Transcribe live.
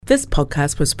This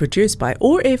podcast was produced by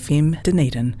OAR FM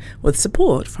Dunedin with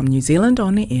support from New Zealand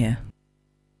On Air.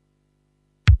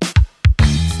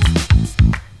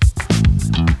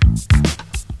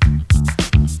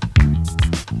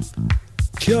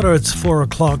 Kia ora, it's 4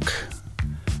 o'clock.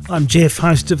 I'm Jeff,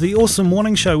 host of the Awesome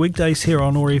Morning Show, weekdays here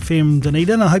on OAR FM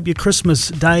Dunedin. I hope your Christmas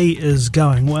day is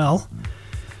going well.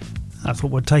 I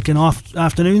thought we'd take an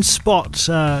afternoon spot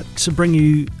to bring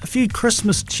you a few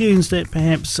Christmas tunes that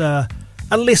perhaps are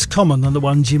less common than the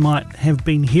ones you might have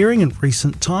been hearing in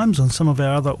recent times on some of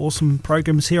our other awesome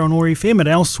programs here on OAR FM and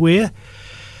elsewhere,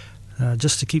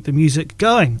 just to keep the music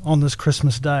going on this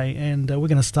Christmas day. And we're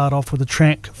going to start off with a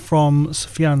track from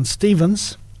Sufjan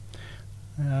Stevens.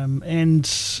 And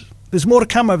there's more to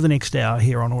come over the next hour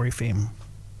here on OAR FM.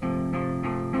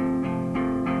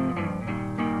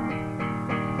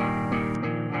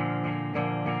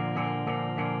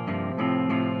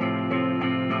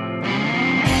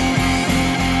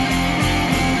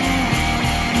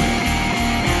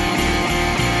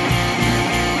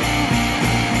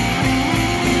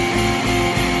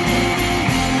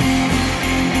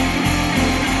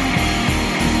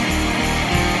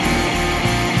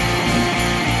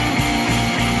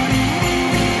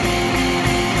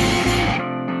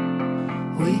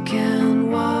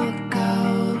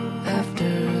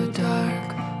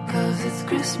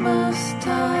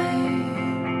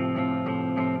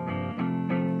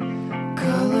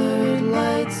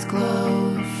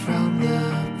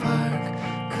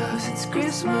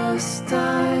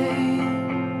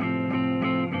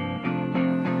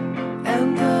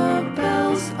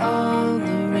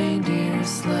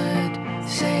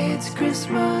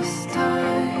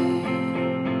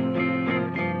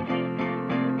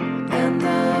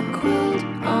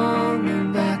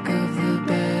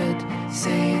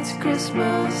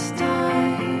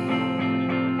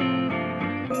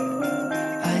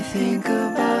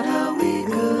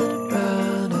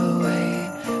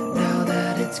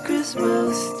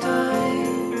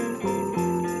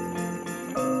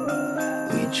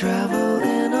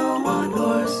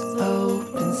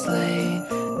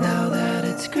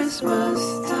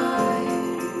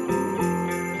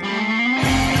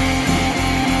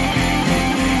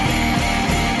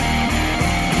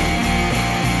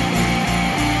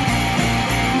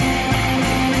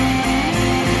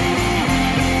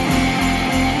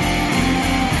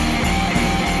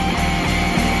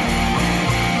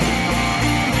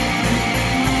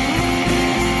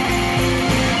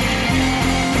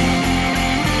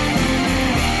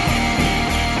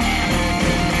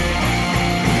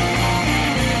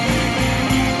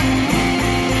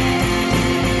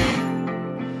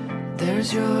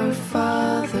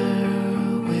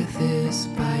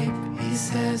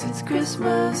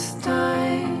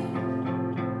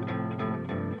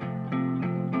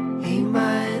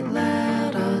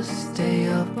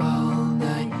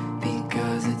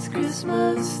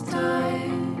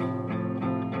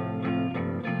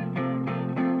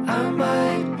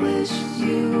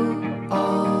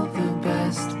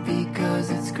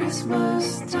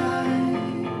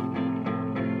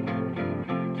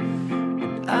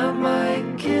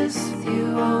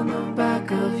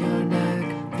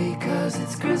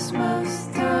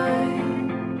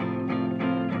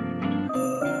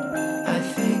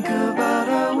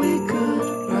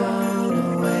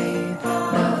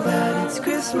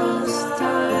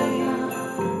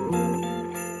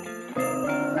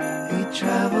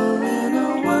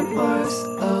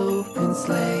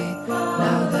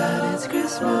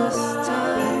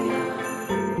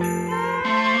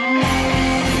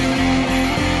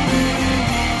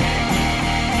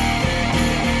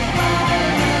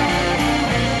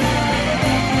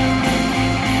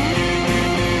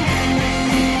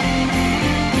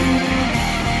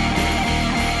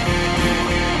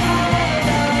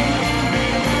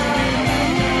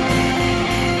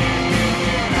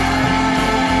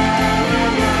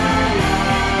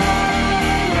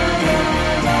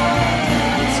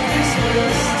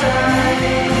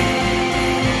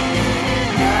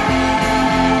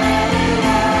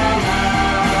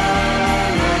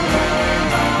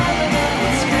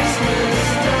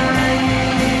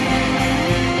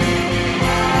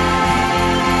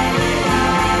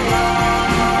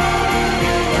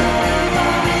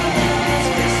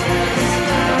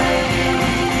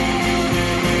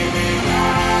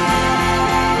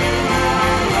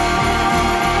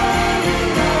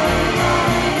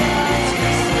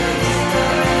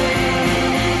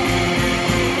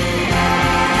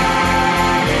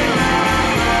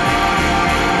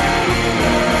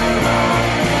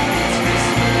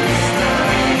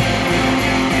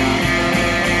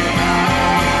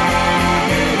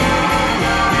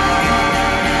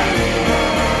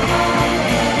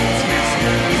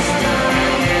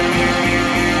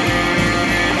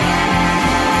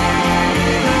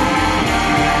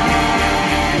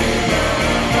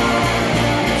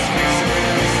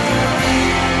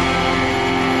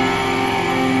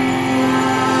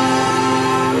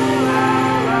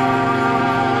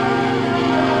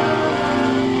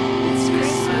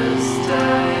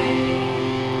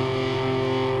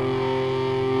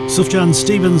 Sufjan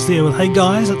Stevens there with Hey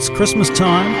Guys, it's Christmas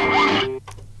time.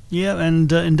 Yeah, and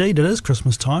indeed it is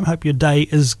Christmas time. Hope your day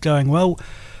is going well,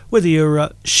 whether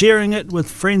you're sharing it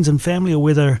with friends and family or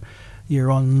whether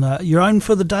you're on your own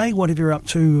for the day, whatever you're up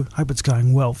to. Hope it's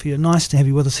going well for you. Nice to have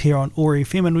you with us here on OAR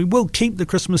FM, and we will keep the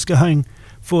Christmas going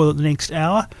for the next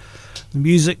hour. The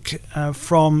music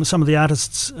from some of the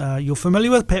artists you're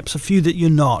familiar with, perhaps a few that you're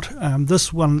not.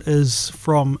 This one is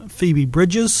from Phoebe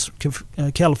Bridgers,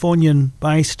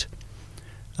 Californian-based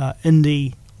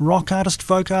indie rock artist,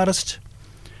 folk artist.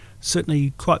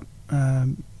 Certainly quite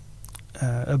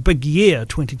a big year,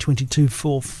 2022,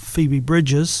 for Phoebe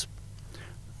Bridgers.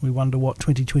 We wonder what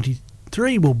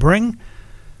 2023 will bring.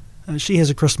 She has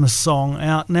a Christmas song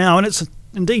out now, and it's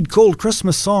indeed called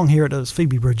Christmas Song. Here it is,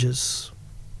 Phoebe Bridgers.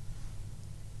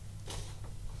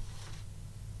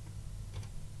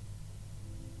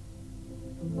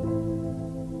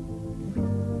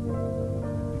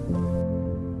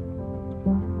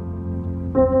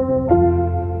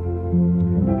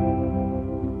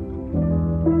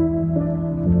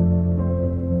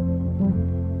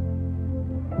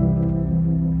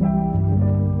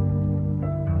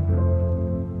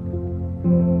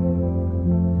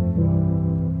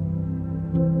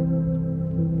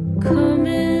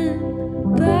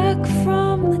 Coming back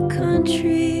from the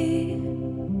country,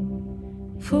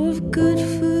 full of good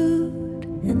food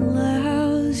and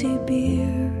lousy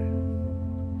beer.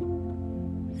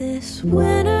 This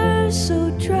winter's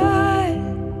so dry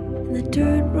and the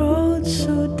dirt road's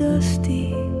so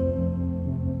dusty.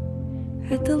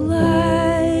 At the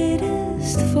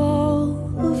lightest fall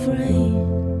of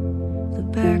rain, the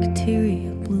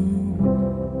bacteria bloom.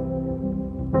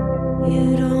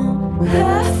 You don't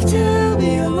have to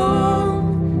be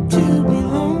alone to be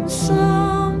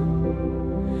lonesome.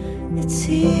 It's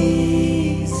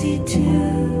easy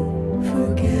to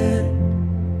forget.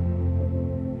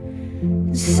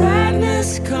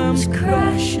 Sadness comes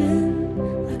crashing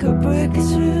like a brick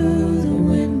through the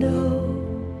window.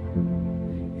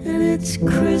 And it's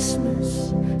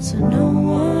Christmas, so no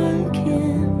one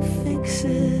can fix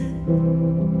it.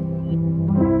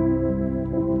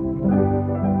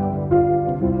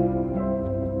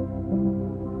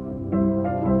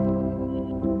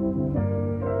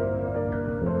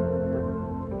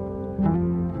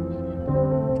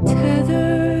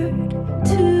 Tethered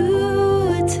to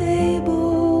a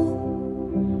table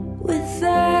with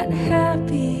that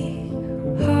happy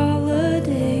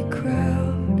holiday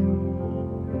crowd,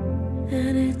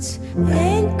 and its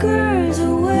anchors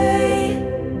away,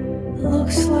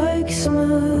 looks like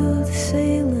smooth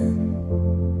sailing,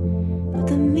 but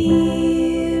the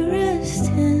merest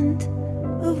hint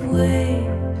of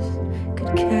waves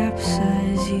could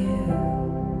capsize you.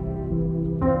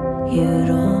 You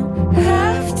don't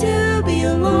have to be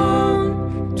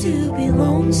alone to be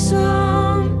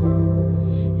lonesome.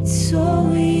 It's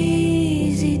so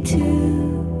easy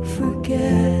to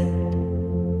forget.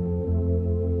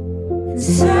 And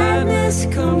sadness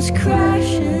comes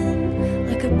crashing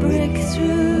like a brick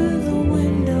through the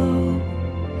window.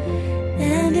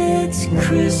 And it's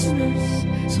Christmas,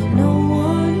 so no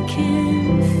one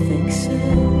can fix it.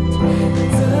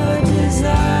 The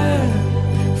desire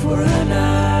for annihilation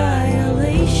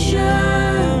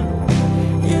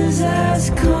is as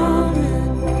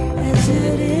common as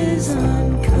it is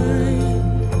unkind.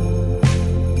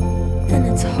 And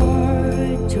it's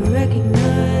hard to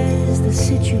recognize the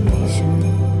situation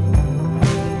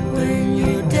when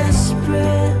you're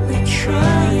desperately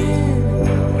trying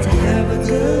to have a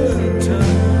good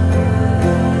time.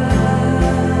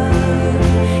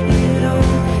 You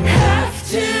don't have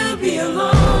to be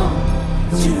alone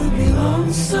to be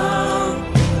lonesome.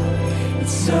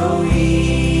 It's so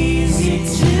easy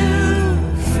to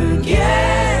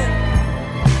forget.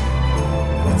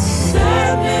 But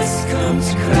sadness comes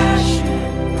crashing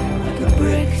like a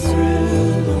brick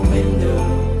through the window.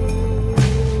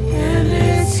 And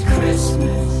it's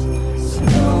Christmas, so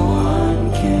no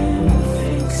one can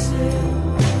fix it.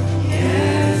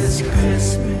 Yeah, it's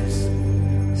Christmas,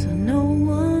 so no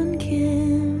one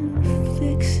can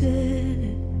fix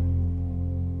it.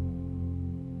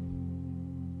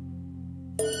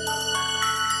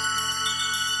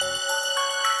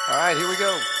 All right, here we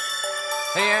go.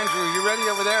 Hey, Andrew, you ready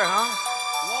over there, huh?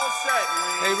 Well set,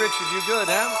 Wayne. Hey, Richard, you good,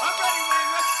 huh? I'm ready, Wayne.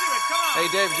 Let's do it. Come on. Hey,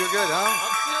 David, you're good, huh?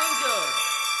 I'm feeling good.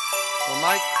 Well,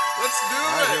 Mike, Let's do all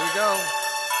right, it. here we go.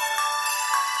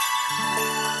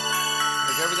 I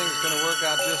think everything's going to work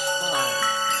out just fine.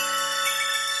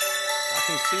 I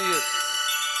can see it.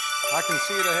 I can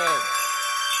see it ahead.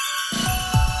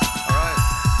 All right.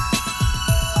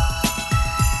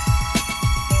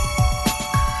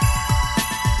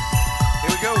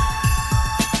 Here we go.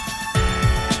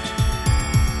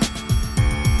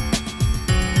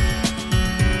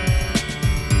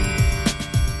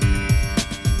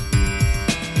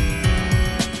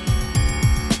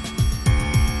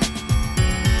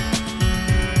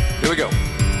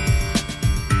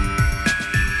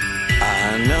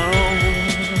 know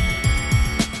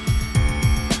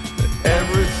that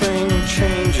everything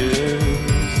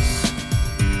changes.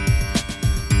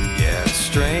 Yeah, it's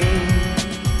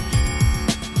strange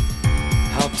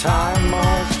how time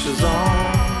marches on.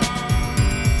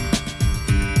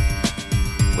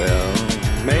 Well,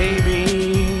 maybe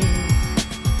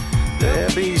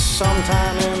there'll be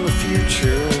sometime in the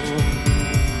future.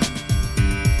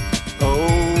 Oh,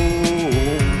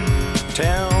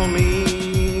 tell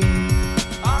me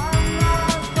I'm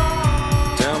not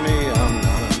wrong. Tell me I'm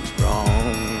not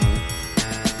wrong.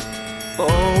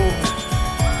 Oh,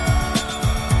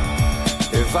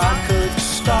 if I could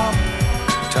stop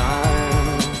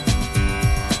time,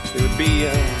 it would be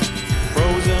a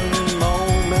frozen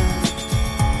moment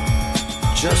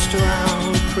just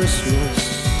around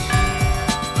Christmas,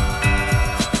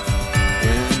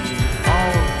 when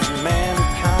all of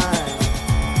mankind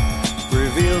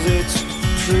reveals its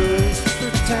truest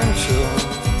potential,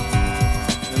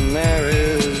 and there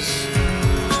is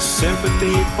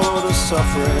sympathy for the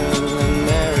suffering, and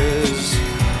there is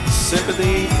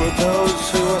sympathy for those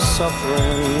who are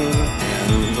suffering,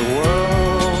 and the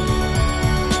world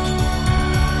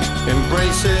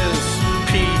embraces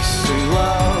peace and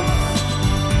love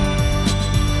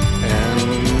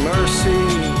and mercy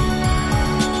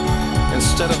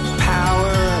instead of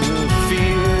power and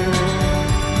fear.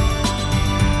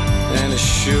 And as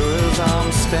sure as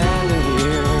I'm standing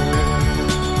here,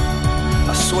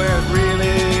 I swear it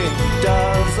really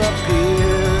does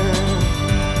appear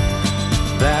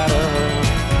that a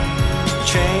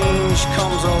change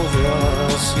comes over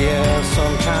us. Yeah,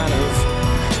 some kind of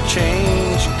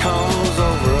change comes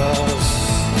over us,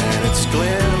 and it's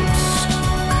glimpsed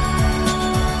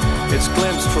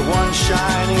for one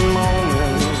shining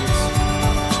moment.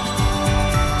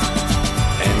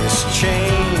 And this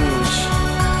change,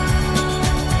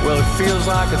 well, it feels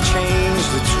like a change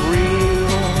that's real,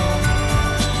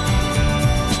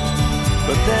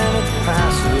 but then it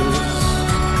passes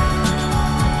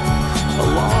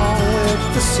along with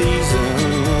the season,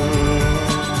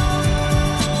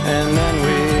 and then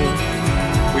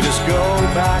we just go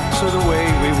back to the way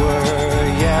we were.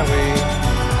 Yeah, we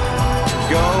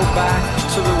go back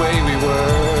to the way we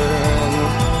were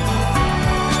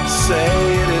and say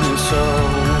it isn't so.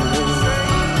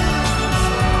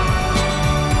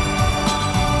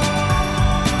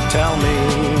 Tell me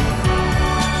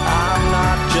I'm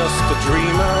not just a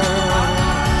dreamer.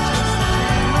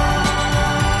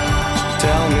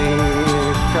 Tell me,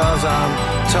 'cause I'm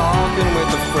talking with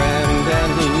a friend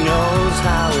and he knows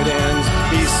how it ends.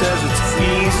 He says it's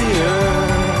easier.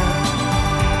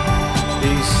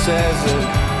 He says that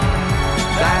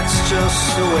that's just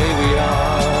the way we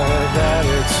are, that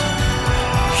it's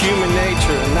human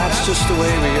nature and that's just the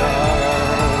way we are.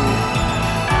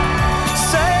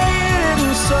 Say it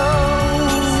isn't so.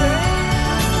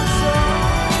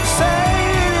 Say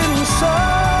it isn't so.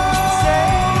 Say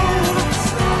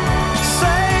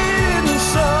it isn't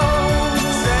so.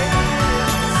 Say it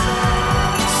isn't so.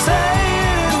 Say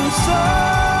it isn't so.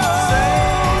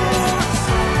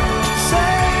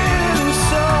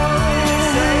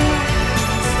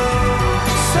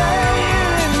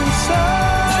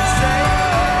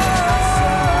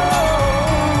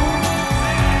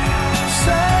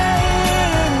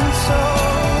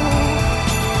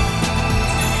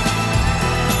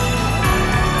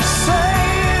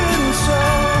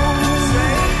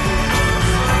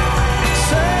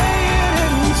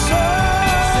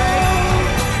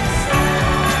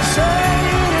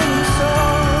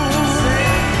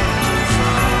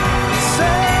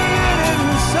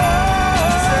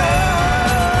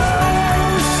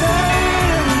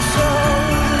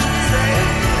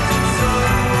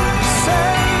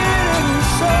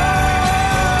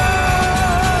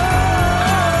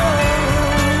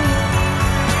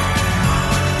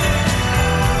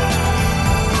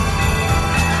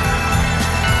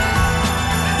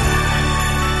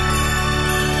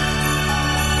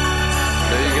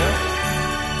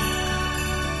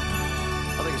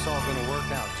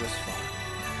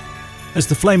 As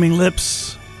the Flaming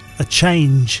Lips, A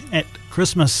Change at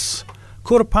Christmas.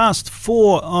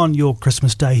 4:15 on your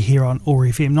Christmas day here on OAR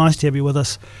FM. Nice to have you with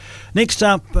us. Next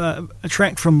up, a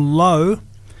track from Low,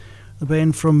 the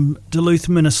band from Duluth,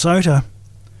 Minnesota.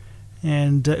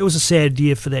 And it was a sad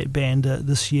year for that band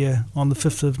this year, on the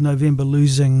 5th of November,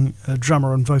 losing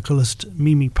drummer and vocalist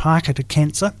Mimi Parker to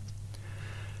cancer.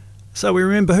 So we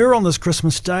remember her on this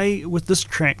Christmas day with this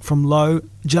track from Low,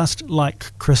 Just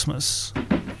Like Christmas.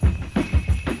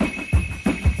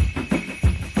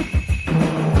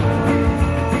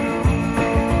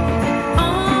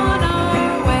 On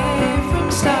our way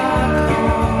from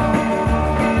Stockholm,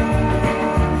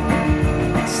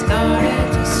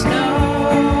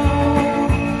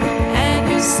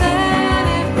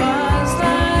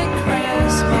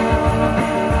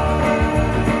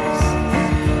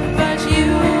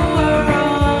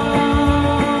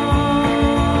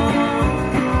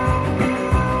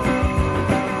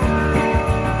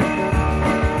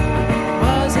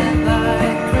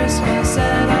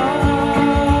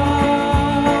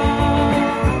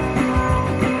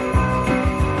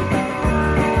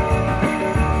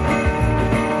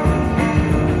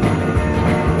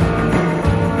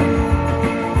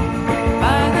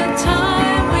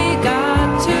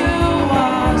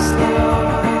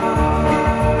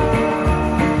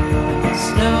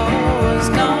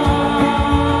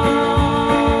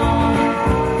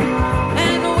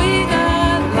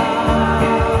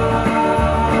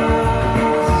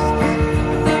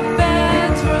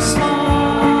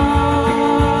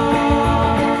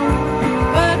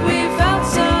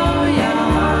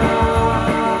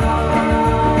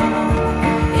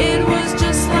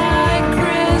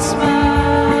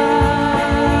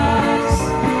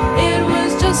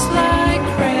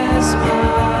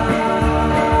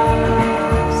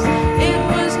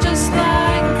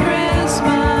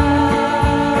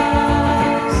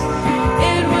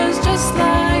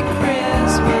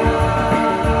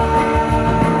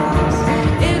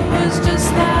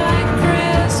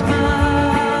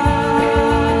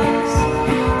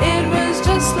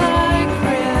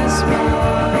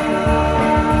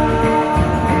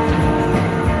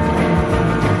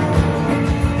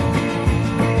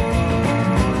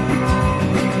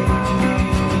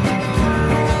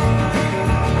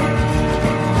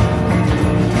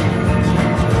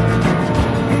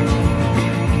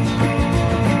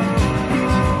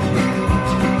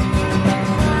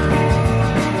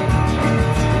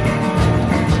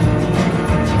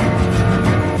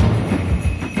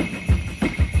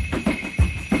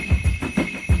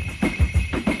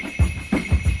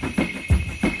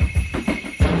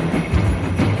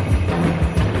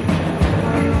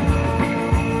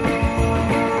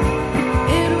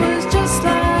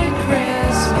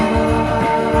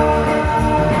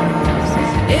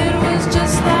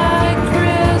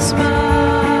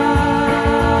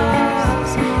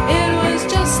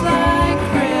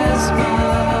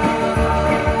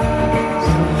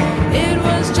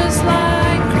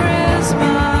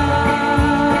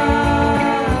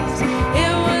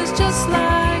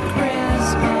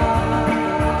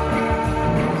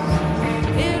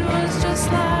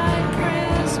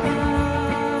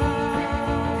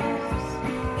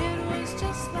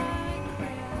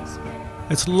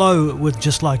 It's Low with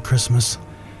Just Like Christmas.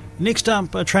 Next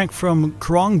up, a track from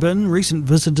Khruangbin, recent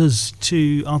visitors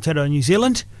to Aotearoa, New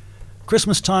Zealand.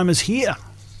 Christmas time is here.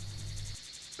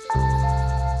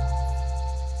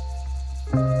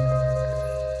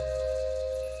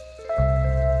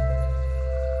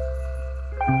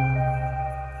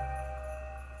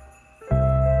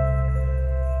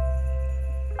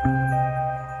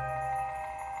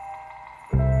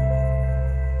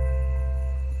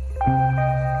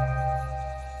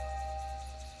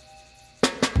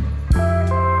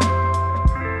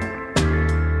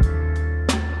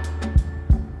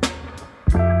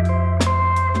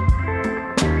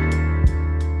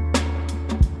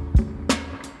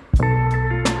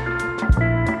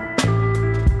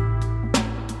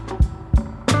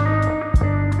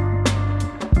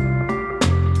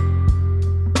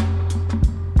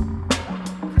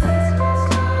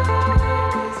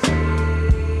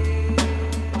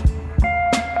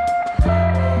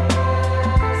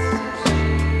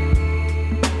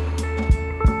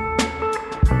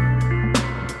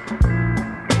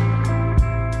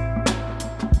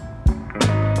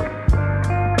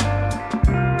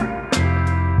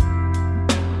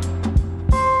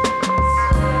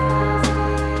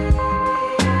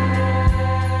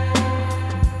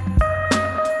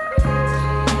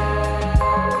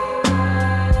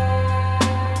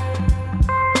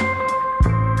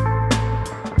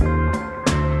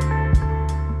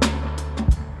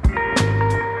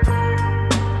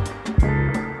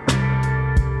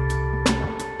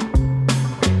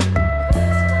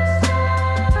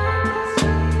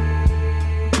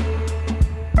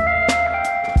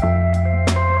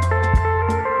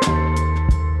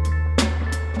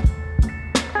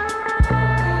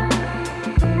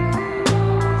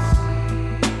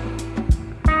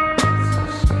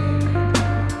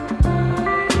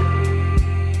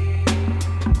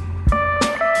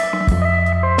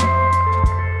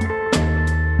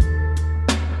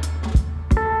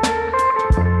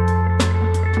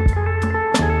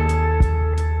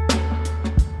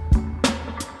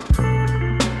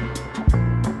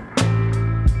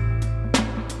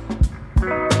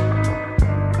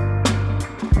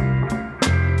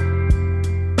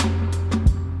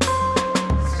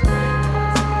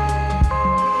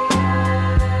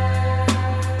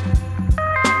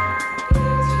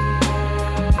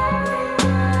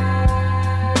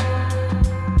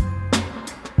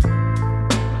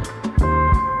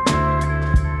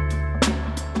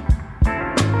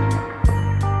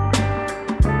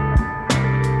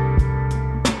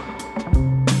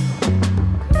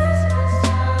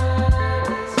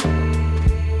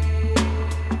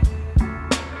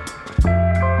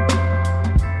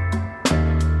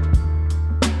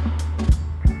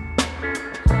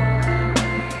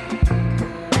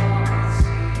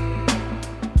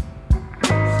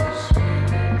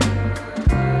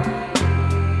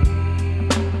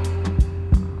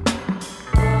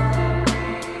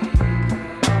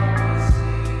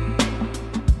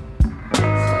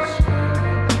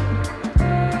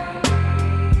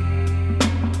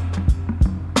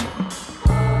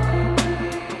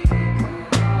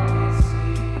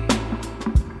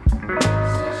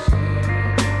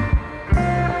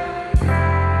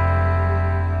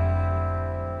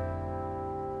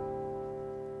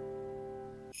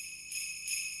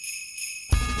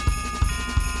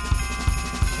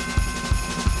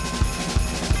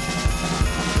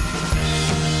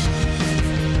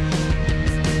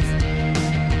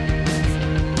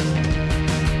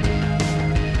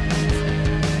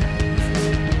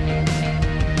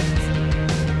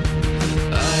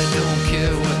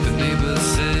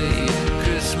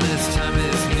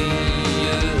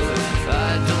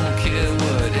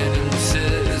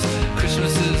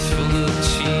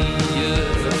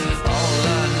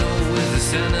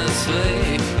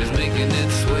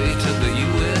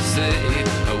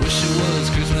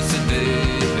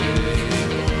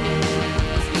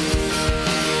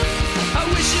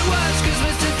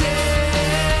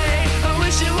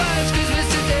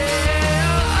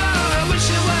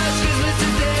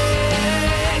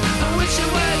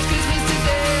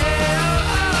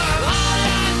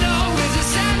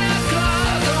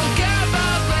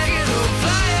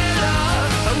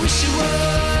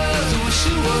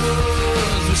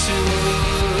 Wish it was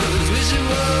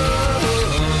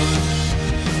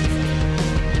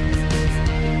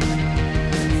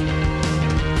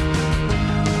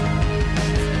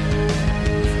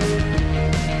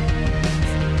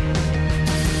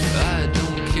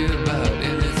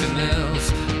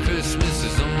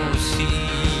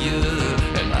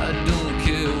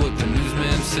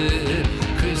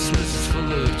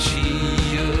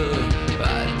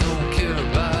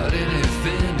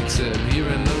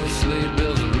hearing those sleigh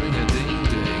bells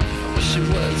ring-a-ding-ding. I wish it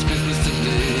was Christmas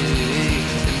today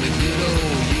in the good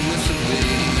old US of A.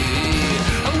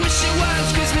 I wish it was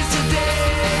Christmas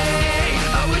today.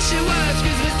 I wish it was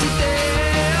Christmas today.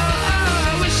 Oh,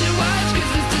 I wish it was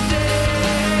Christmas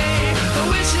today. I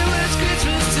wish it was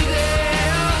Christmas today.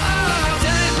 Oh,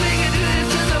 time bringing it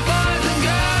to the boys and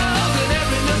girls and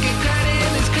every nook and cranny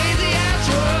in this crazy ass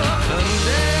world. I want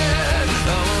it,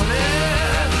 I want it,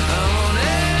 I want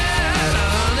it, I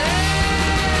want it.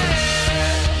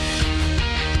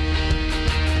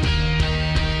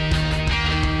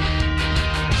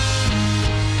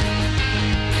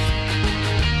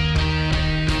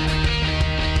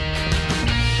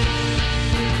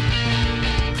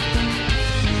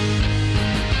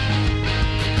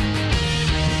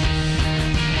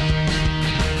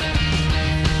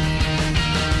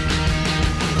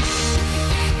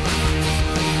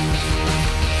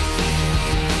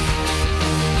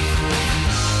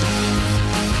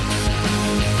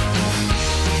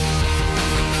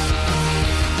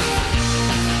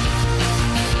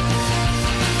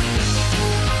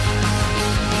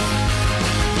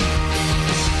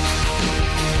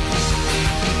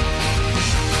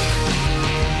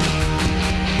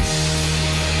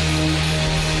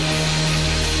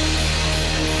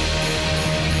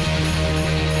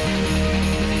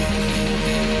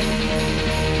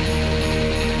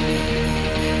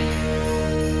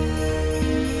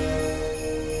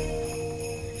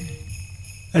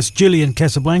 That's Julian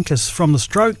Casablancas from The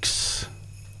Strokes.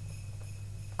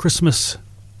 Christmas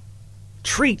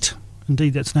Treat.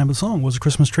 Indeed, that's the name of the song. Was a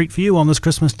Christmas treat for you on this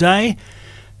Christmas day.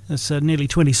 It's nearly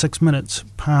 26 minutes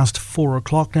past 4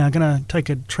 o'clock now. I'm going to take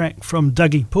a track from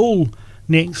Dougie Poole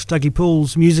next. Dougie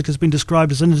Poole's music has been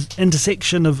described as an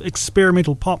intersection of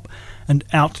experimental pop and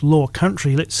outlaw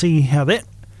country. Let's see how that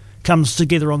comes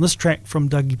together on this track from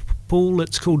Dougie Poole.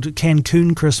 It's called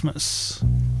Cancun Christmas.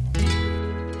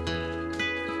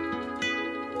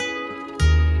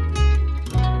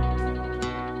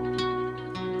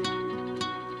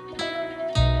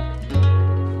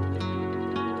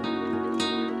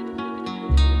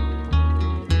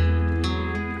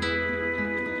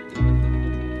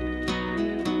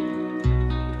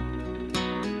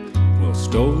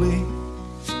 Stoli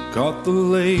caught the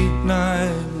late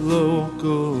night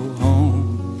local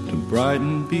home to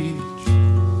Brighton Beach,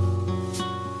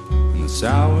 and the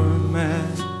Sour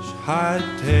Mash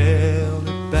hightailed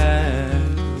it back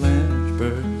to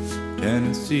Lynchburg,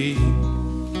 Tennessee.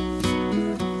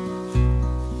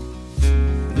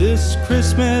 This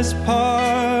Christmas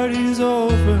party's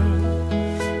over,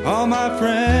 all my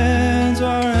friends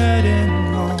are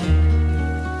heading home,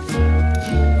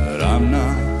 but I'm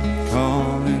not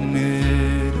calling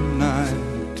it a night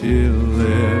till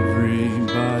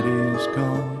everybody's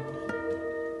gone.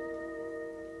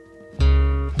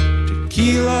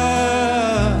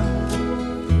 Tequila,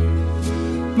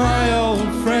 my old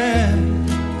friend,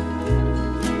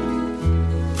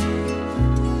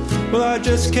 well, I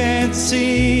just can't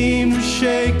seem to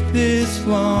shake this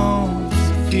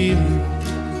lonesome feeling.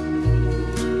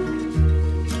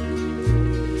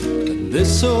 And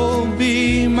this'll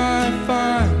be my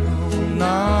final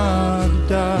not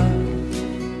die,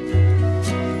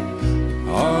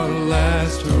 our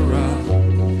last hurrah.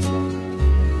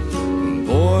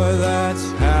 Boy,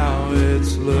 that's how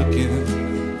it's looking.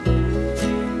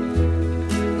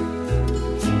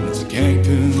 It's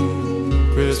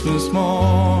Cancun Christmas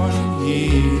morning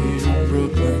here in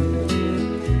Brooklyn.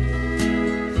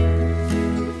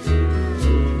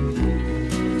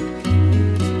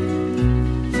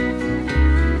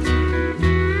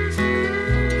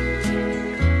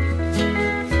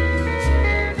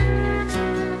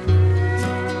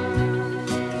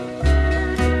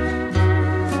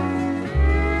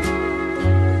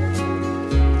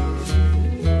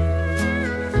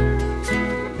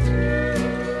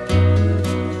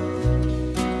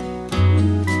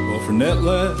 Net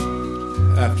left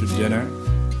after dinner,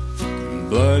 and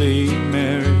Bloody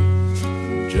Mary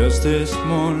just this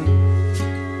morning.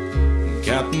 And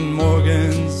Captain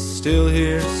Morgan's still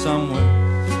here somewhere,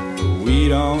 but we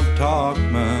don't talk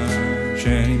much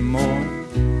anymore.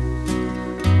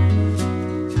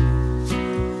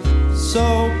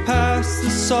 So pass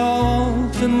the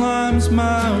salt and limes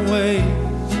my way.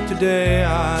 Today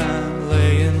I'm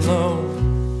laying low,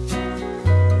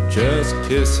 just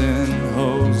kissing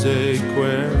Jose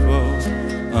Cuervo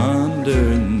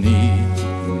underneath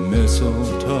the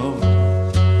mistletoe.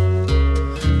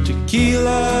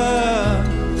 Tequila,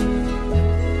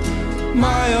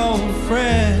 my old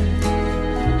friend,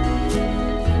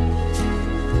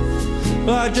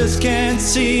 well, I just can't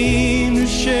seem to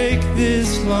shake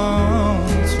this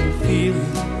lonesome feeling.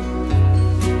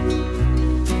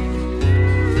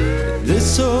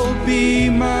 be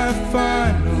my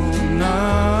final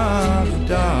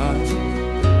Navidad,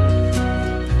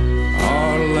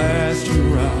 our last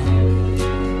hurrah.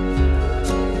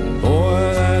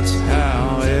 Boy, that's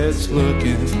how it's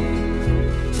looking.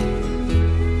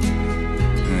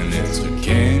 And it's a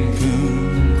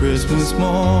Cancun Christmas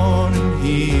morning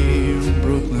here in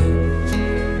Brooklyn.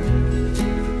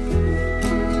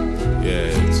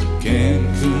 Yeah, it's a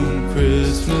Cancun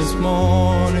Christmas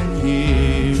morning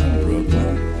here in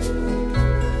Brooklyn.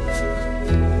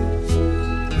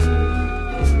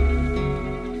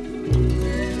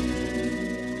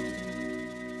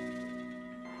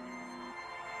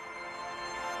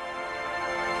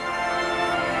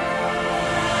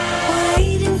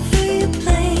 Waiting for your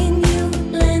plane, you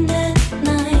land at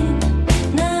 9.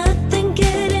 Nothing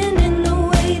getting in the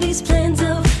way, these plans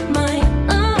of mine.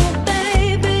 Oh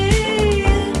baby,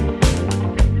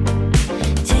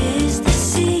 'tis the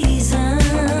season.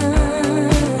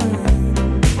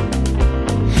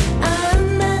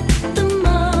 I'm at the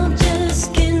mall,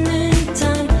 just killing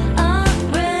time.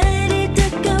 Already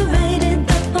decorated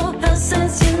the whole house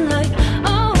as you like.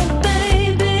 Oh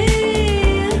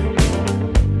baby,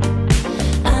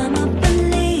 I'm a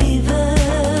believer.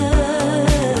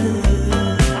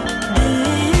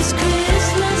 This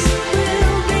Christmas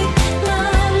will be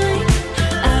lovely.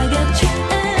 I got you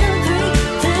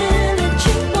everything that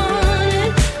you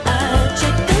wanted. I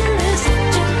checked the list,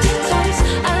 checked it twice.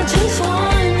 I just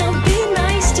wanna be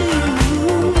nice to you.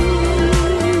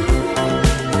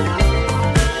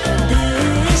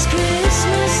 This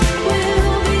Christmas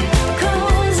will be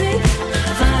cozy.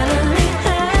 Finally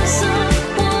have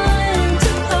someone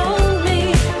to hold me.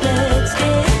 Let's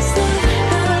get started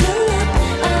up.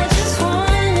 I just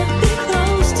wanna be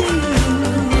close to you.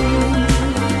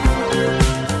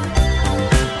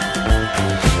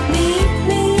 Meet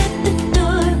me at the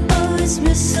door, oh it's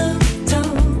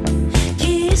mistletoe.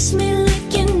 Kiss me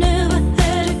like you never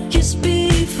had a kiss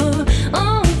before.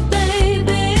 Oh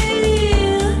baby,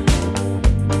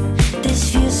 this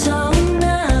feels so nice.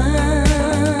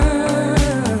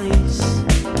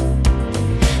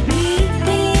 Meet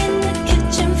me in the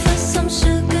kitchen for some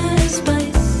sugar and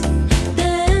spice.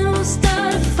 Then we'll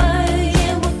start a fire,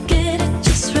 yeah, we'll get it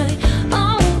just right.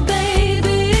 Oh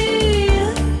baby,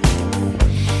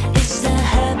 it's the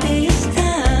happiest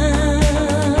time.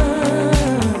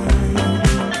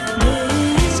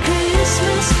 This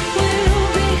Christmas will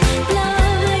be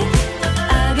lovely.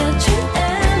 I got you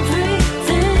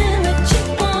everything that you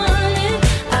wanted.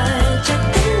 I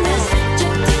checked the list,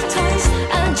 checked it twice.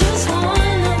 I just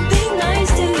wanna be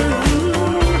nice to you.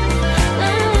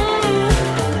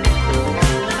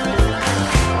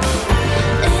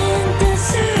 And as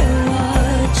I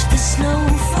watch the snow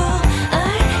fall, I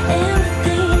am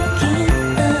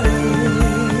thinking of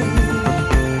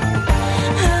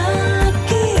how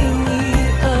lucky we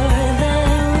are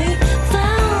that we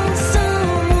found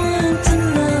someone to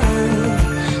love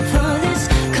for this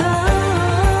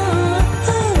cozy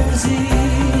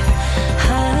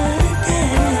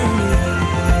holiday.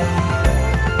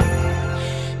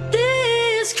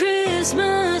 This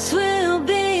Christmas will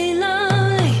be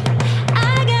lovely.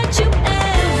 I got you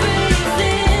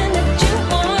everything that you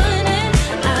wanted.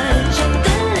 I checked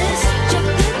the list,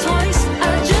 checked it twice. I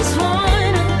just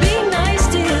wanna be nice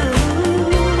to you.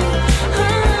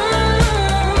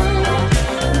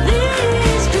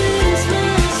 This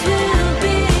Christmas will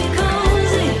be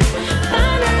cozy.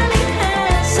 Finally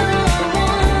had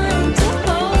someone to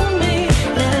hold me.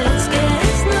 Let's get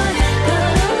started,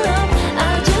 cuddle up. I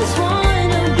just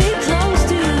wanna be close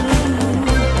to you.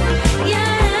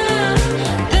 Yeah,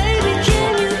 baby,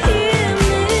 can you hear me?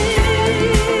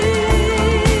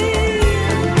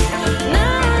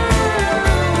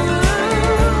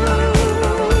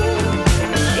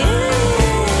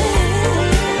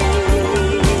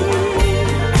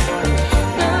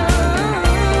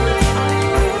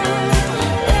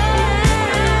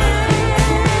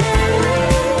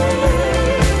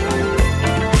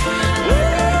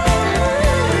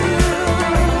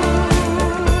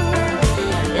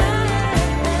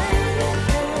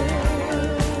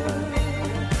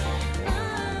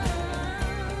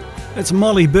 It's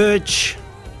Molly Birch.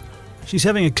 She's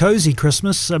having a cosy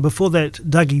Christmas. Before that,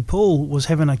 Dougie Paul was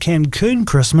having a Cancun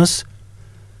Christmas.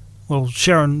 Well,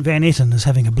 Sharon Van Etten is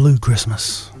having a blue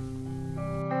Christmas.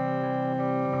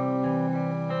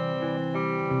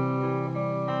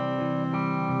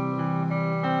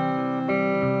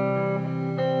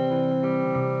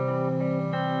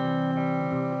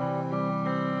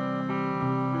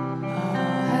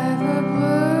 Have a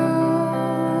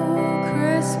blue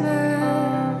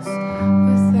Christmas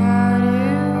without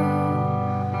you.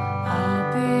 I'll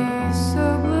be so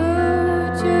blue.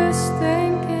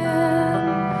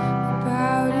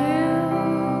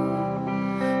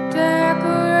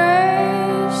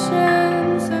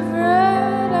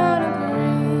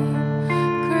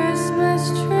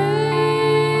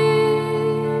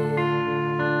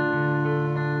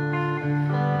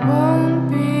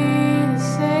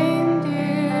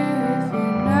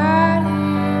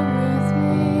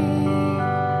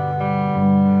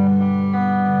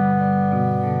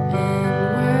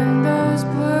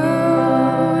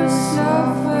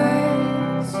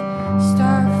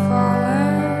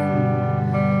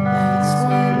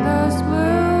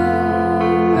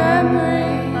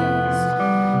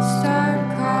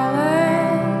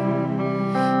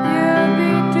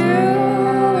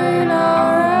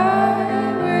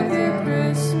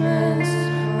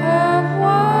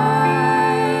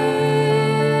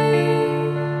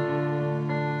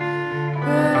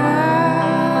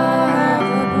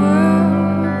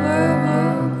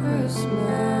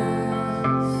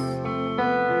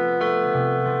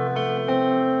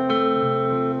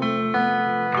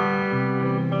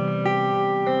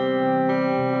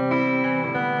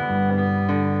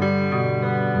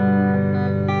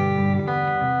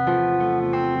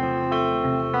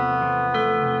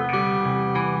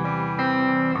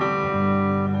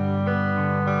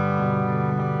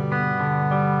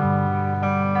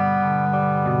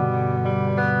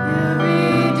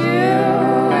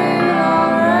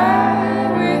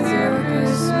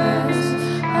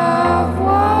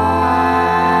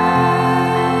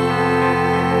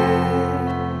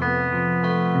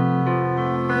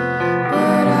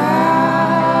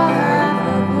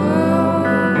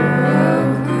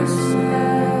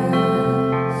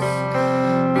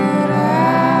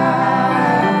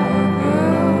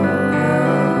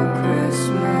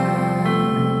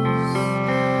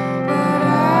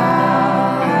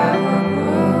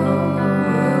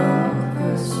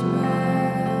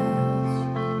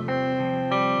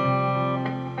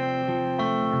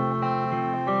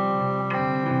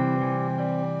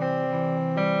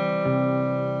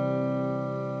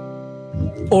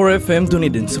 ORFM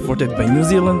Dunedin, supported by New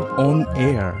Zealand On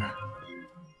Air.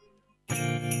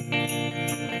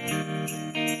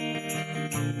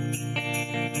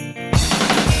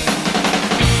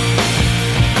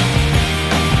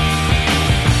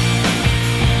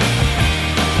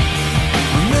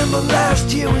 Remember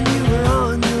last year when you were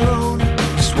on your own,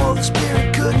 swore the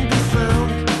spirit couldn't be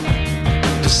found.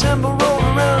 December rolled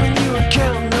around and you were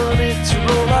counting on it to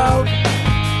roll out.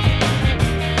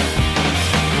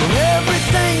 Well,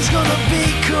 everything's gonna be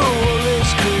cool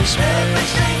this Christmas.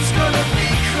 Everything's gonna be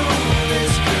cool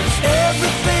this Christmas.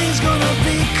 Everything's gonna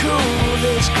be cool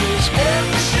this Christmas.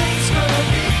 Everything's gonna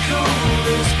be cool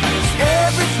this Christmas.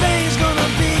 Everything's gonna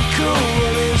be cool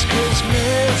this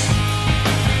Christmas.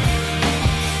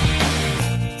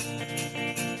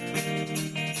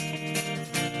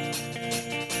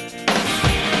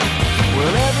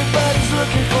 Well, everybody's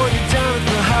looking for you down at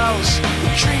the house.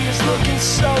 The tree is looking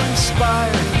so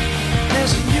inspired.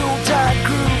 There's a Yuletide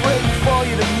groove waiting for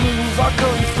you to move. I'll go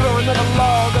and throw another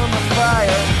log on the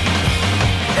fire.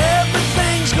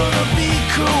 Everything's gonna be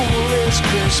cool this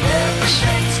Christmas.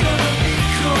 Everything's gonna be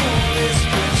cool this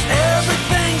Christmas.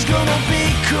 Everything's gonna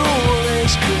be cool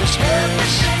this Christmas.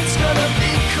 Everything's gonna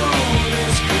be cool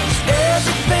this Christmas.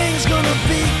 Everything's gonna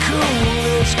be cool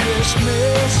this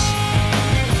Christmas.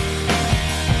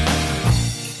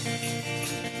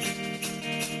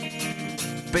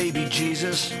 Baby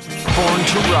Jesus, born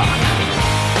to rock.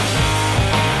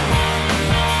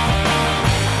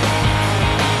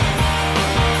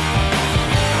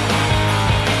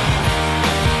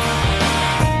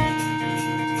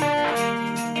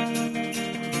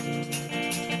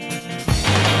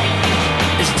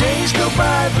 As days go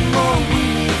by, the more we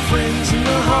need friends, and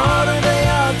the harder they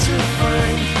are to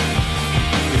find.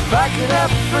 If I could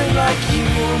have a friend like you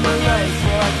all my life,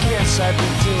 well, I guess I'd be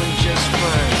doing just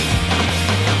fine.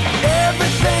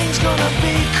 Everything's gonna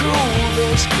be cool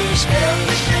this Christmas.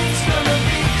 Everything's gonna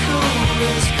be cool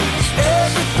this Christmas.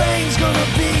 Everything's gonna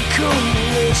be cool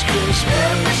this Christmas.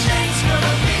 Everything's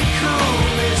gonna be cool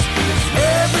this Christmas.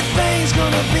 Everything's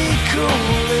gonna be cool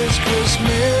this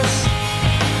Christmas.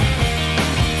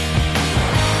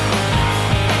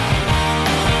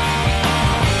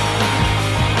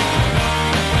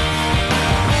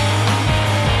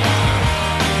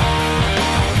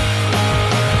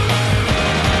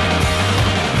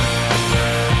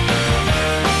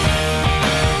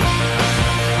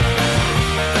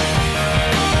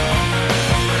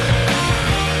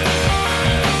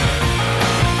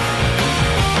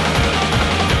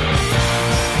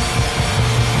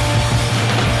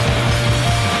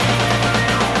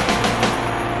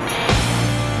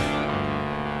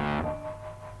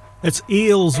 It's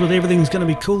Eels with Everything's Going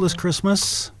to Be Cool This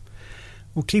Christmas.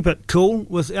 We'll keep it cool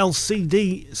with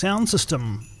LCD Sound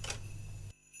System.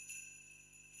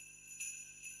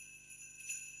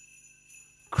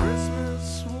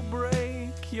 Christmas will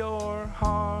break your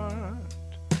heart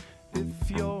if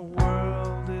your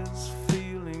world is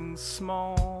feeling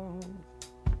small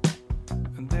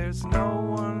and there's no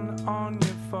one on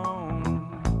your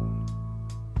phone.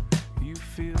 You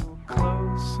feel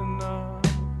close enough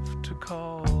to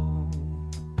call.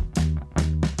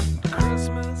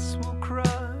 Christmas will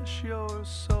crush your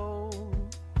soul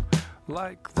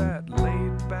like that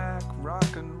laid-back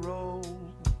rock and roll.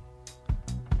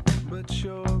 But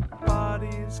your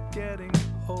body's getting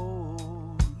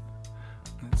old,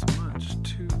 and it's much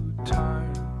too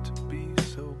tired to be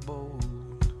so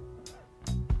bold.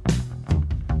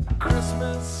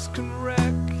 Christmas can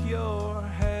wreck your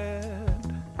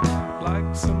head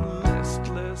like some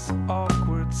listless,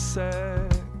 awkward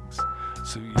sex.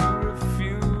 So you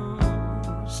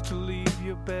refuse to leave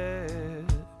your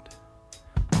bed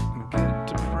and get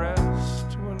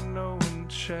depressed when no one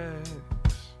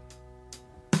checks.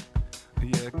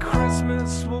 Yeah,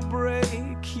 Christmas will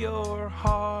break your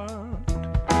heart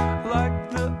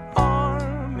like the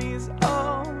armies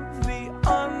of the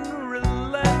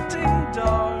unrelenting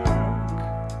dark.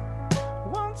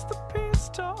 Once the peace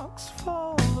talks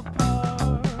fall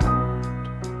apart,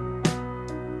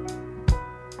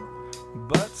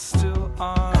 but still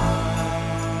I'm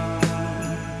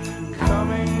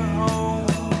coming home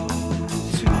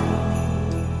to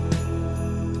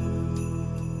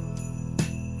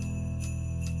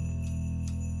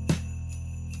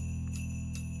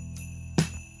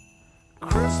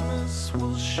Christmas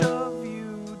will shove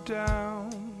you down,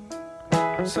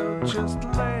 so just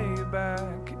lay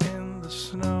back in the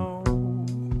snow.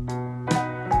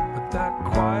 But that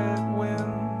quiet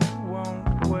wind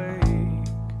won't wake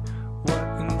what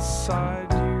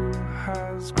inside you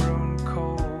has grown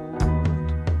cold.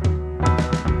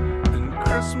 And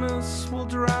Christmas will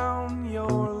drown your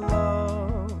love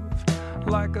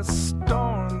a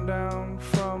storm down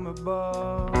from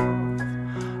above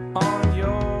on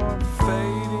your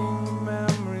fading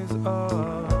memories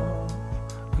of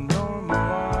a normal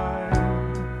life.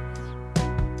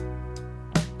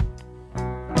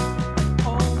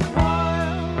 Oh,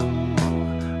 while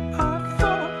I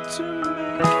thought to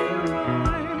make you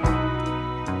mine,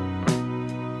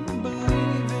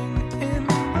 believing in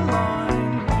the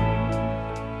line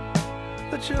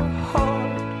that your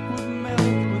heart would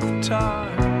melt with time.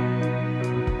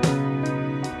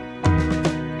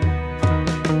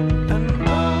 And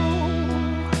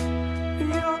now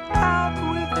you're out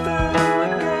with them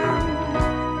again,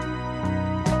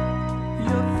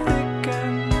 your thick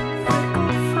and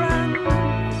fickle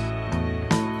friends.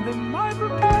 They might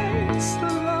replace the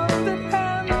love that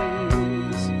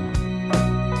ends,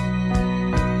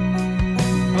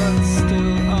 but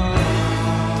still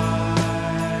I'm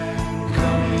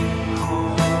coming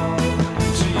home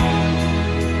to you,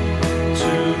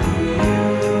 to you,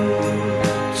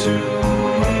 to you, to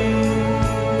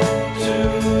you,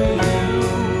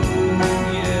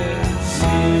 yes,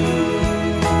 you,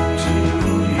 to you,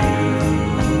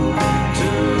 to you,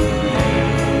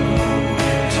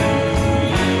 to you.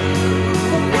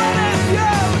 What if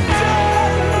you're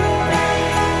dead?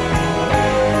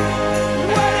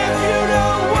 What if you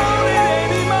don't want it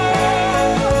anymore?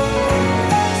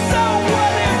 So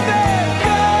what if they're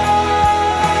gone?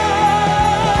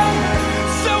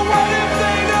 So what if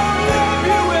they don't love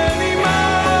you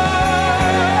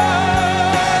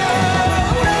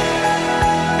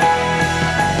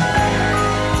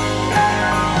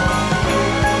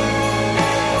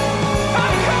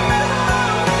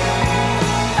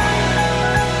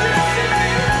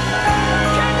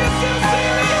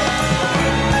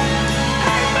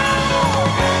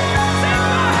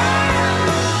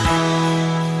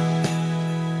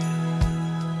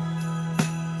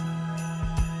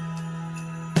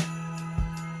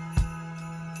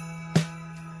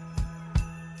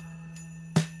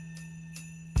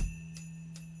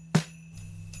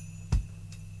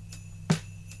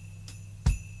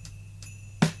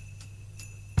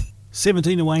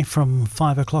 "17 away from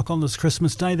 5 o'clock on this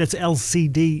Christmas Day." That's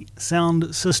LCD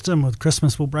Sound System with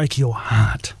 "Christmas Will Break Your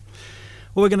Heart."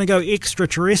 Well, we're going to go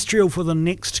extraterrestrial for the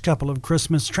next couple of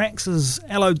Christmas tracks. Is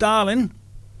 "Hello Darling"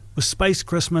 with "Space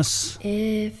Christmas."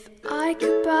 If I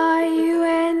could buy you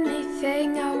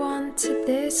anything I wanted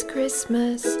this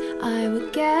Christmas, I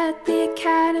would get the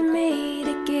Academy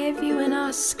to give you an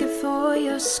Oscar for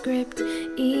your script,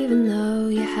 even though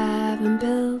you haven't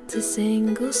built a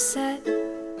single set.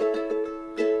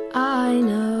 I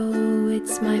know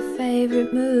it's my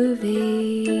favorite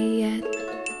movie yet.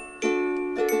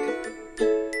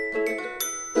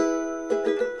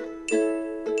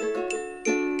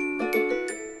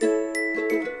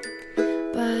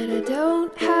 But I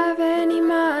don't have any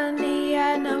money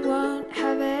and I won't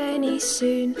have any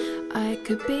soon. I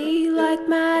could be like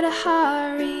Mata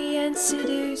Hari and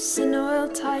seduce an oil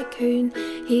tycoon.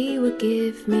 He would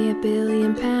give me £1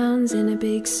 billion in a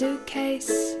big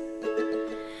suitcase,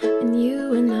 and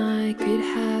you and I could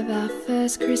have our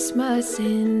first Christmas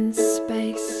in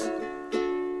space.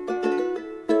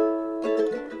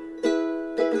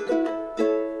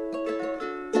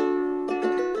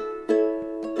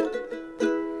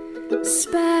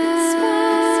 Space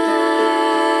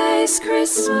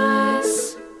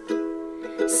Christmas,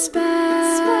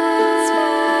 Space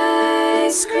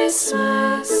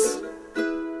Christmas.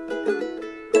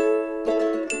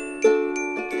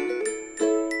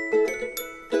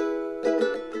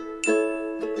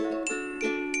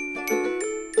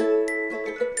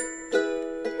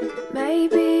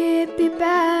 Maybe it'd be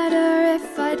better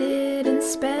if I didn't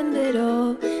spend it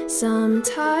all.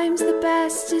 Sometimes the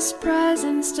bestest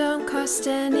presents don't cost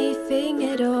anything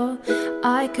at all.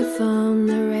 I could phone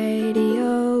the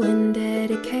radio and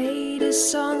dedicate a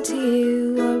song to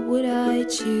you. What would I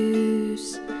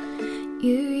choose?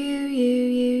 You.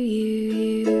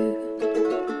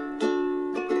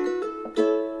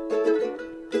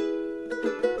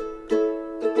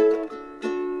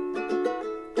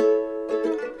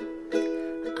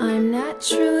 I'm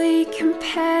naturally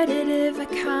competitive, I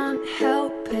can't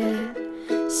help it.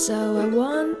 So I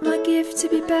want my gift to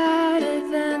be better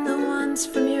than the ones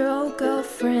from your old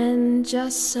girlfriend,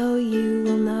 just so you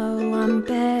will know I'm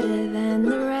better than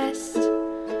the rest.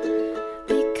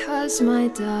 Because my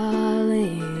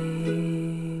darling,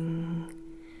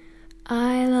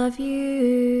 I love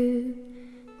you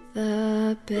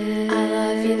the best. I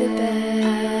love you the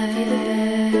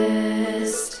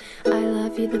best. I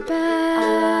love you the best.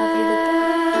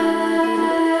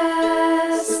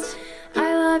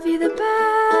 I love you the best.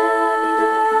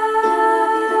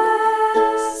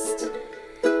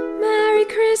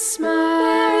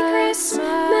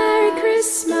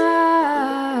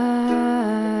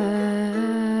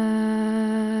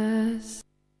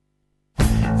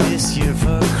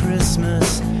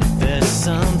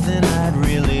 something I'd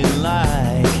really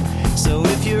like. So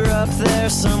if you're up there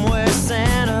somewhere,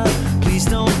 Santa, please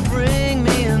don't bring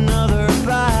me another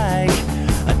bike.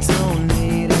 I don't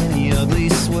need any ugly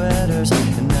sweaters,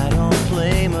 and I don't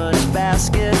play much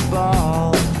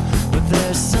basketball. But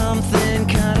there's something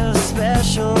kind of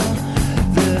special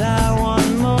that I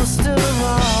want most of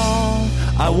all.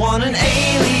 I want an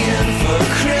alien for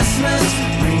Christmas.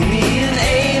 Bring me an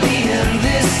alien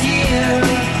this year.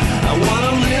 I want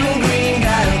a little green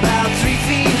guy about 3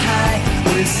 feet high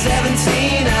with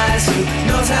 17 eyes who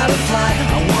knows how to fly.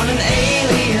 I want an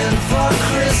alien for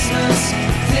Christmas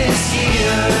this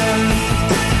year.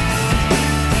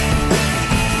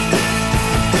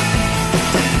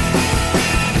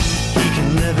 He can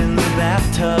live in the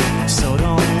bathtub, so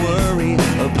don't worry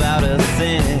about a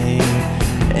thing.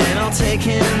 And I'll take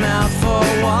him out for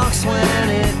walks when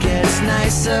it gets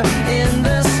nicer in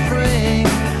the spring.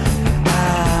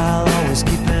 I'll always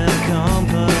keep him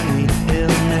company,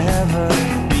 he'll never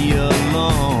be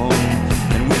alone.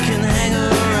 And we can hang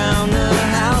around the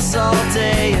house all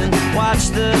day and watch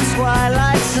the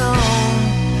twilight zone.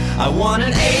 I want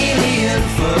an alien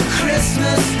for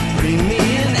Christmas. Bring me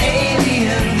an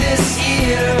alien this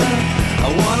year. I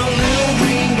want a little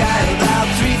green guy about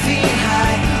 3 feet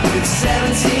high with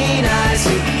 17 eyes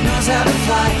who knows how to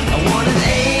fly. I want an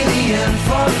alien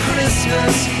for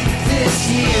Christmas this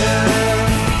year.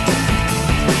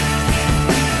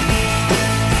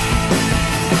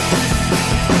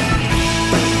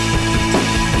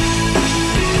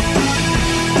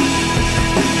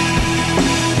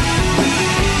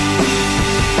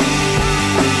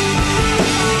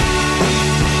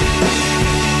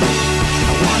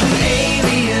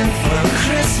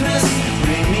 Christmas,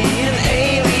 bring me an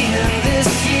alien this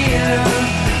year.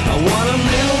 I want a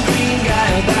little green guy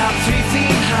about 3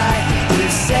 feet high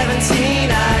with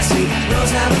 17 eyes who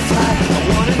knows how to fly. I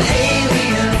want an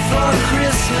alien for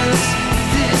Christmas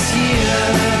this year.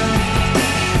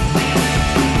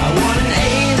 I want an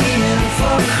alien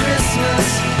for Christmas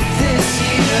this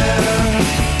year.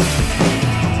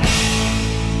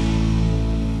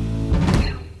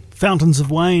 Fountains of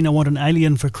Wayne, I Want an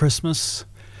Alien for Christmas.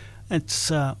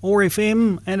 It's OAR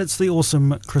FM, and it's the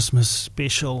Awesome Christmas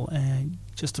Special.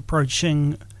 Just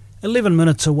approaching 11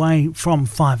 minutes away from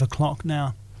 5 o'clock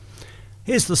now.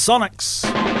 Here's the Sonics.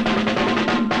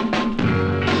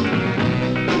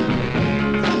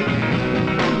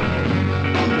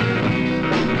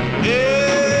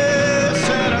 Hey,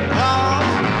 Santa Claus,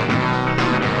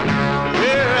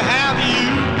 where have you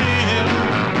been?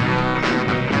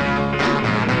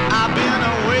 I've been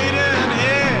waiting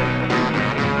here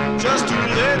just to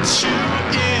let you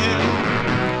in.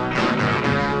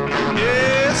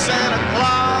 Yeah, Santa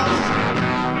Claus,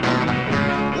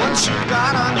 what you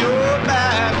got on your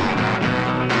back?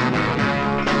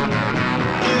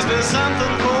 Is there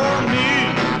something for me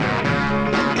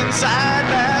inside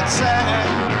that sack?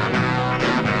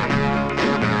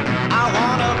 I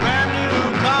want a brand new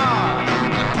car,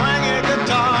 a twangy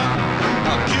guitar,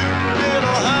 a cute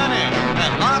little honey,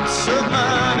 and lots of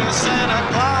money. Santa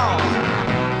Claus,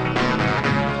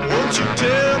 won't you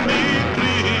tell me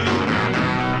please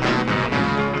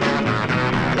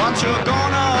what you're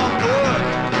gonna put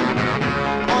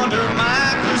under my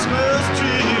Christmas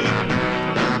tree?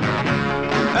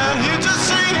 And he just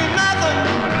say nothing,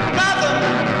 nothing,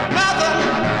 nothing,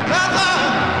 nothing,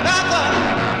 nothing,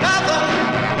 nothing,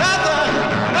 nothing,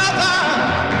 nothing.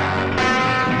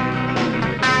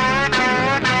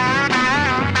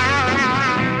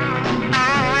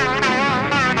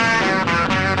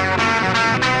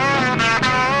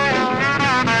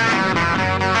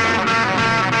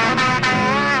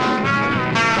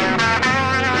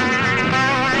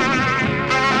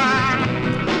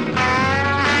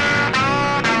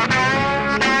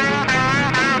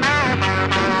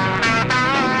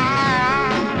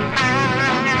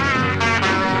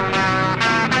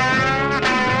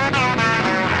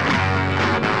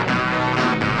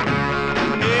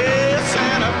 Yeah,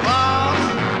 Santa Claus,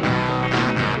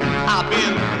 I've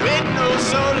been waiting oh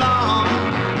so long.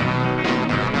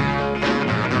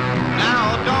 Now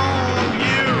don't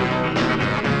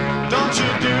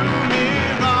you do me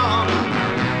wrong.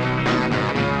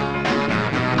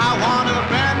 I want a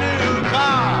brand new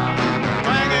car,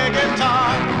 twangy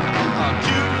guitar, a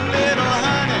cute little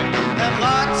honey, and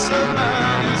lots of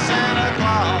money. Santa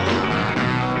Claus,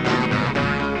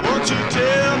 won't you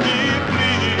tell me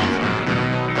please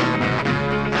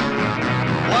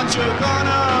what you're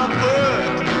gonna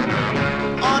put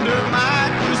under my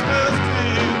Christmas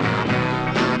tree?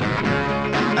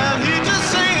 And he just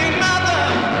say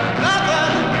nothing,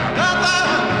 nothing, nothing,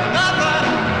 nothing,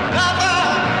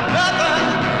 nothing, nothing,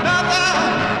 nothing.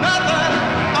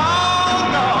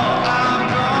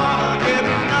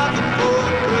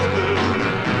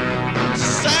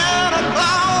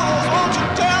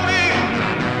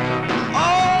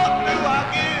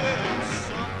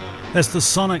 That's the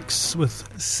Sonics with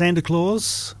Santa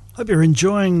Claus. Hope you're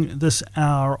enjoying this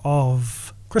hour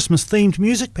of Christmas-themed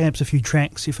music. Perhaps a few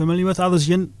tracks you're familiar with, others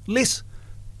you're less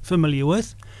familiar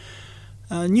with.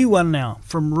 A new one now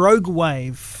from Rogue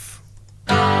Wave.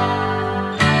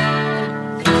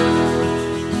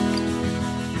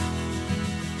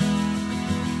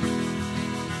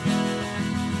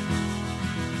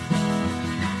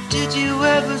 Did you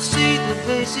ever see the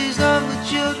faces of the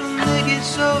children? They get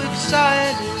so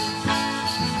excited.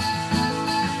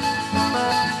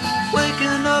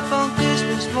 Waking up on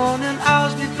Christmas morning,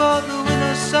 hours before the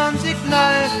winter sun's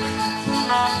ignited.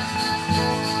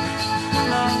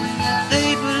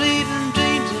 They believe in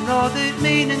dreams and all they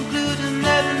mean, including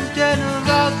heaven's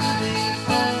generosity.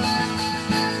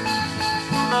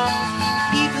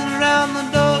 Keeping around the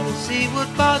door to see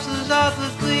what passes off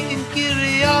with fleeting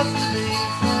curiosity.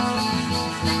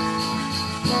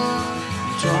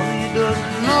 Tommy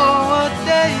doesn't know what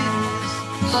day it is.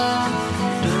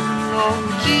 Doesn't know who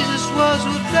Jesus was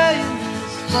what day it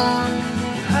is.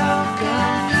 How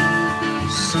can you be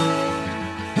saved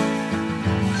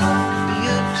from the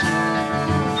eternal?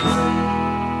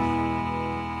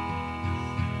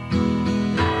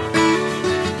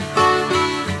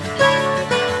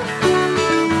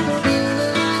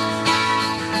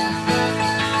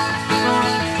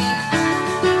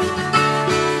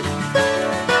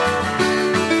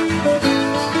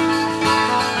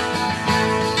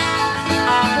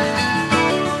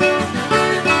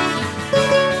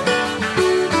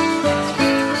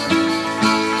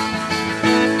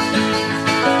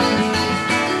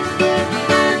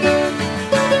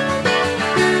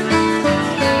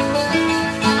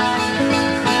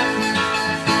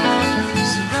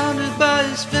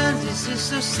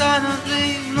 Silently,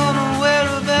 not aware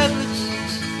of everything.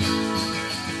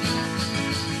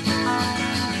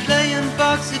 Playing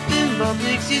boxy pinball,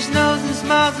 picks his nose and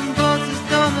smiles and points his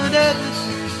thumb at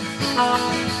everything. Well,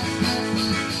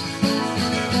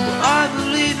 I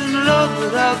believe in love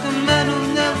without the men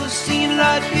who've never seen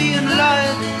light being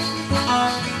lighted.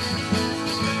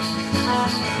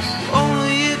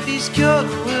 Only if he's cured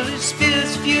will his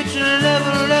spirit's future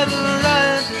ever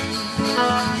light.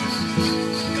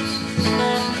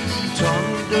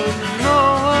 Tommy doesn't know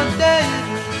what day it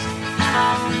is.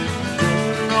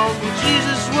 Doesn't know who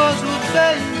Jesus was what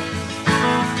day it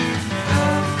is.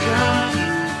 How can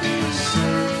you be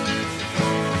saved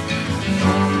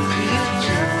from the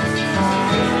eternal?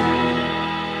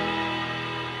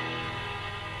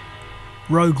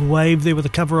 Rogue Wave there with a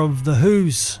cover of The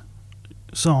Who's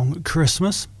song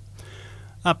Christmas.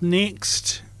 Up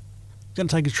next, going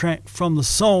to take a track from the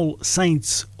Soul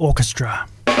Saints Orchestra.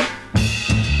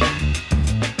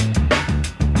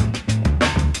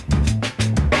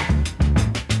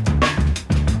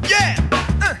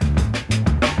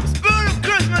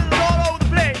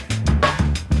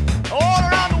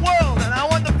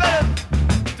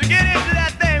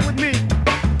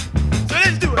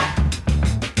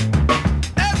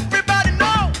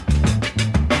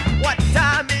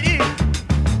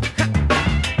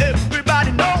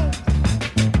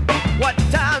 What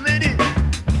time it is?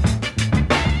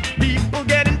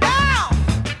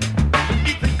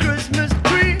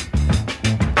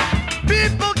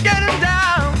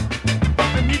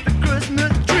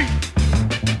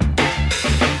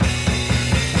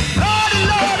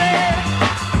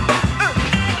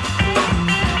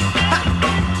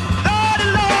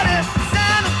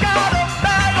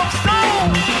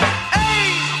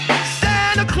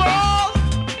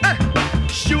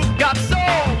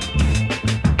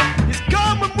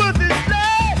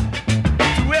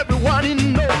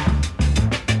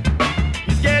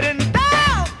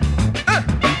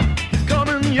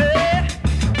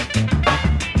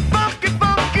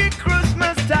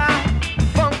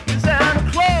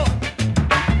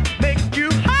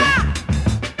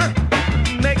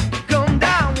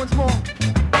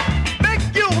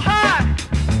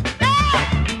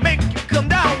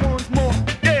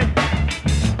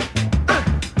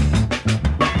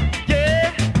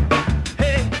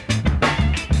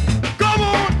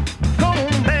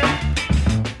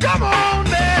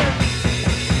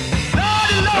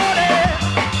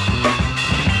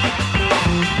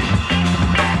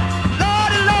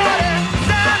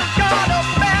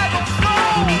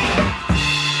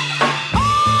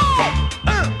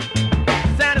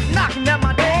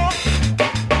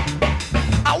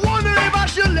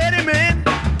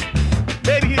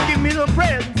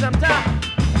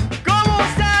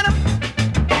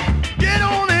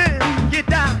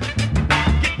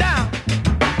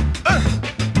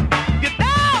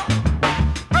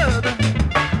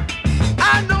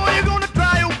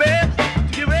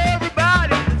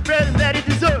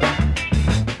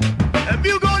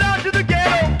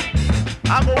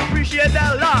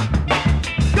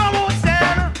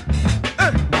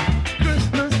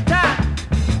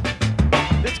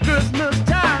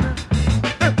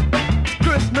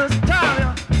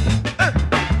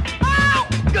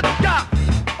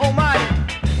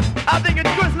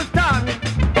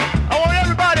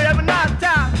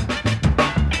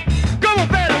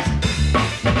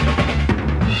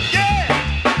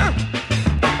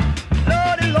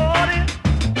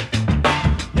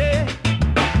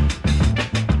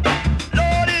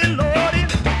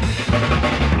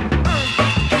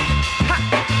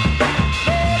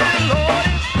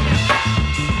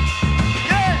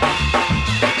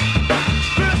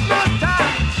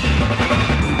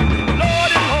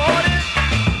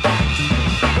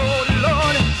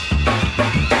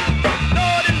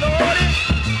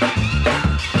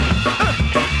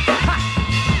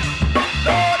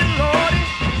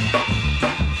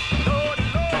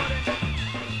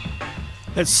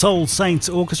 That's Soul Saints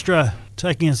Orchestra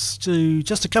taking us to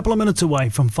just a couple of minutes away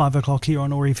from 5 o'clock here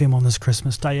on OAR FM on this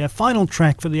Christmas Day. Our final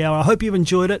track for the hour. I hope you've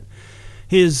enjoyed it.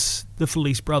 Here's the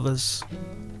Felice Brothers.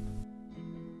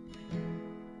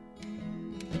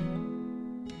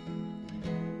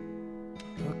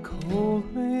 A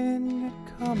cold wind had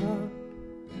come up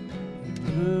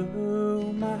and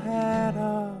blew my hat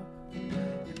off.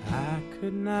 I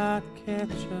could not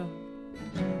catch up.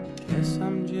 Guess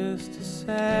I'm just a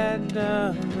sad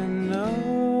dove, and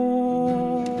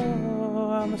oh,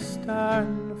 I'm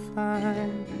starting to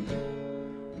find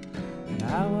that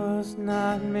I was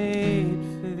not made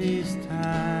for these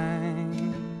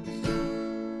times.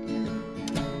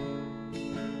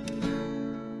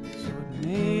 So it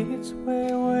made its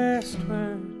way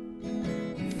westward,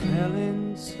 fell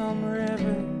in some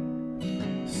river,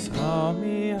 saw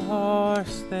me a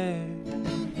horse there.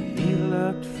 He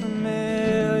looked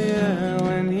familiar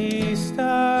when he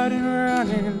started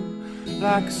running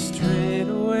like a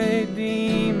straightaway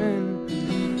demon.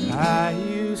 I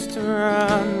used to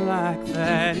run like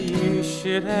that, you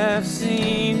should have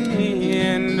seen me.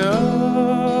 And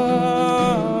oh,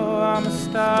 I'm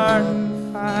starting to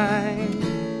find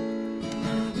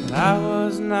that I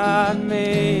was not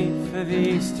made for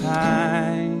these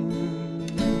times.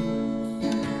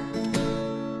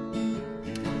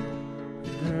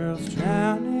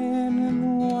 Drowning in the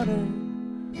water,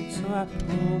 so I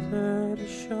pulled her to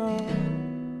shore,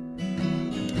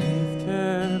 breathed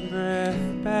her breath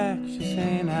back. She's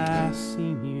saying, I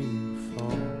seen you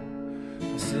before.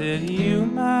 I said, you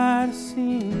might have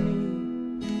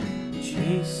seen me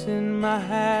chasing my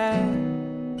hat.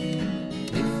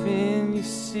 If in you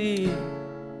see it,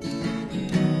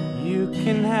 you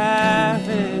can have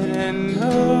it. And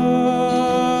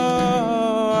oh,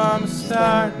 I'm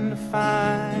starting to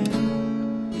find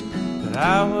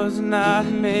I was not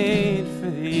made for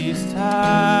these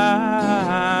times.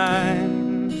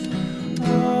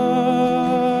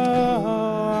 Oh,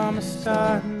 I'm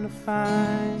starting to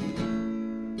find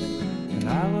that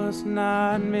I was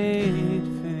not made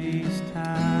for these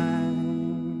times.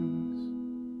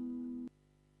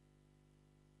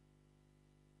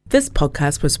 This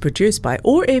podcast was produced by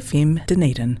OAR FM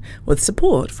Dunedin with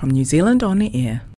support from New Zealand On the Air.